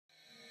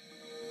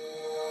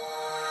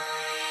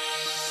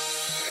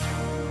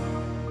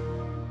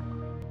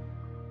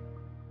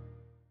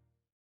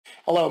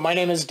Hello, my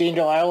name is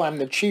DeLisle. I'm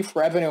the Chief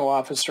Revenue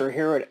Officer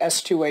here at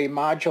S2A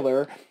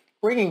Modular,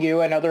 bringing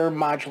you another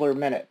Modular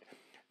Minute.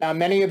 Now,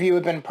 many of you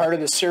have been part of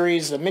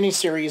the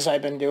mini-series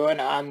I've been doing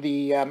on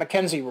the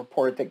McKinsey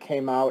Report that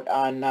came out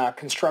on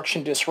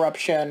construction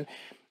disruption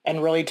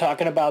and really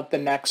talking about the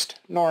next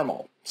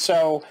normal.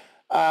 So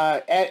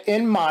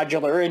in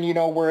Modular, and you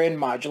know we're in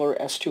Modular,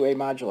 S2A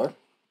Modular,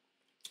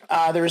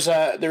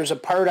 there's a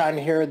part on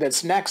here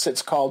that's next.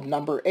 It's called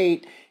number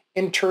 8,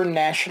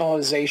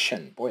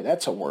 internationalization. Boy,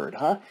 that's a word,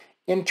 huh?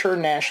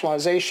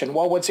 Internationalization.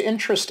 Well, what's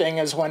interesting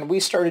is when we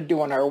started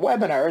doing our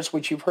webinars,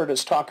 which you've heard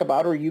us talk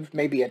about or you've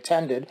maybe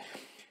attended,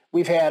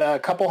 we've had a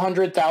couple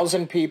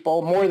 100,000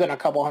 people, more than a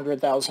couple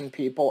 100,000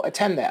 people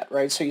attend that,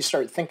 right? So you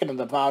start thinking of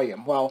the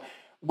volume. Well,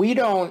 we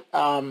don't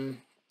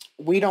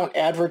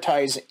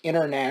advertise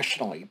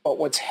internationally, but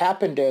what's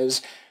happened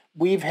is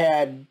we've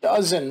had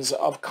dozens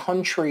of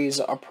countries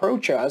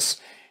approach us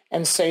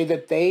and say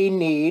that they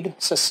need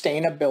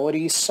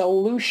sustainability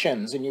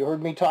solutions. And you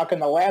heard me talk in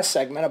the last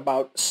segment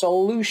about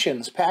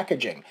solutions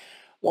packaging.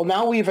 Well,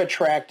 now we've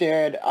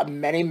attracted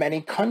many, many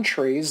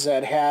countries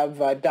that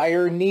have a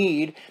dire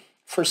need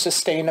for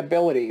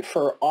sustainability,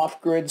 for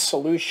off-grid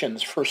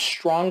solutions, for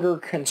stronger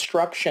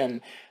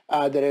construction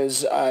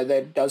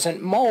that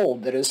doesn't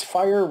mold, that is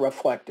fire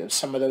reflective,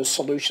 some of those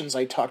solutions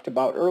I talked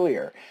about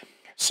earlier.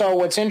 So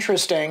what's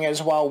interesting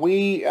is while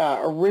we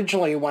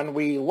originally, when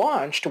we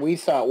launched, we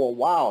thought, well,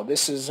 wow,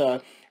 this is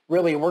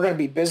really, we're going to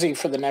be busy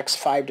for the next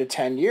 5 to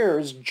 10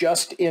 years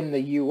just in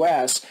the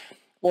U.S.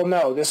 Well,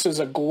 no, this is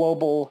a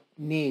global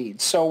need.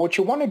 So what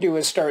you want to do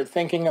is start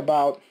thinking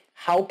about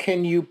how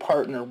can you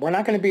partner? We're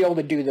not going to be able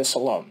to do this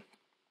alone.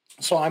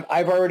 So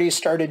I've already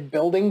started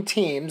building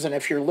teams, and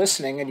if you're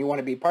listening and you want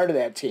to be part of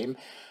that team,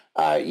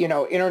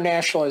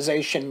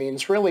 internationalization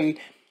means really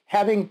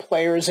having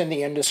players in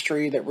the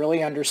industry that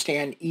really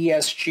understand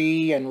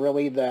ESG and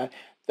really the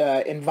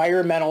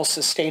environmental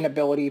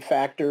sustainability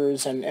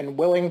factors and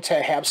willing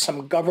to have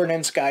some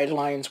governance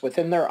guidelines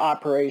within their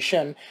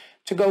operation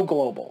to go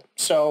global.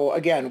 So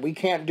again, we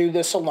can't do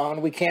this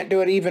alone. We can't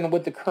do it even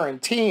with the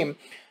current team,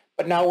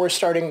 but now we're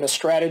starting to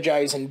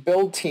strategize and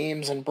build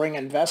teams and bring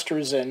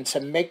investors in to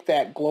make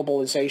that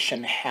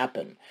globalization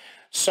happen.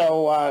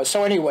 So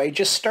anyway,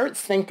 just start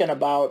thinking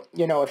about,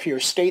 if you're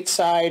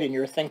stateside and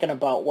you're thinking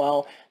about,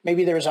 well,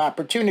 maybe there's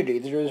opportunity.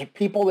 There's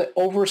people that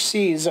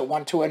overseas that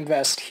want to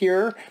invest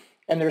here,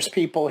 and there's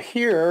people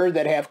here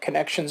that have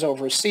connections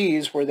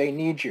overseas where they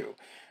need you.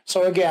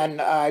 So again,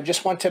 I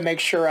just want to make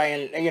sure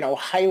I,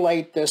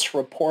 highlight this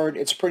report.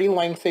 It's pretty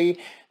lengthy,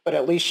 but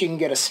at least you can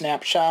get a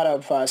snapshot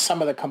of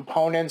some of the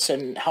components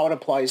and how it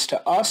applies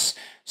to us,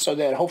 so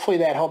that hopefully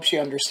that helps you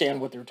understand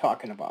what they're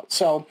talking about.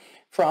 So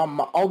from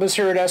all of us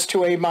here at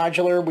S2A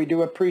Modular, we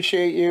do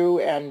appreciate you,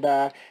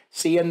 and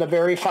see you in the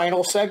very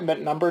final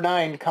segment, number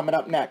 9, coming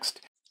up next.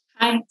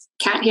 Hi,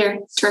 Kat here,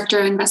 Director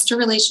of Investor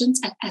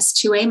Relations at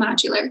S2A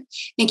Modular.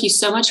 Thank you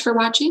so much for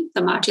watching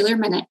the Modular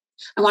Minute.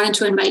 I wanted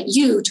to invite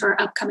you to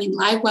our upcoming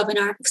live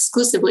webinar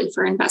exclusively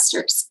for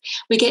investors.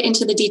 We get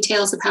into the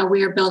details of how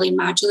we are building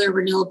modular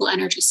renewable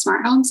energy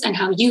smart homes and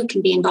how you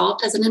can be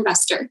involved as an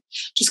investor.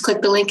 Just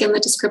click the link in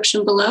the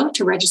description below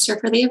to register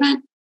for the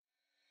event.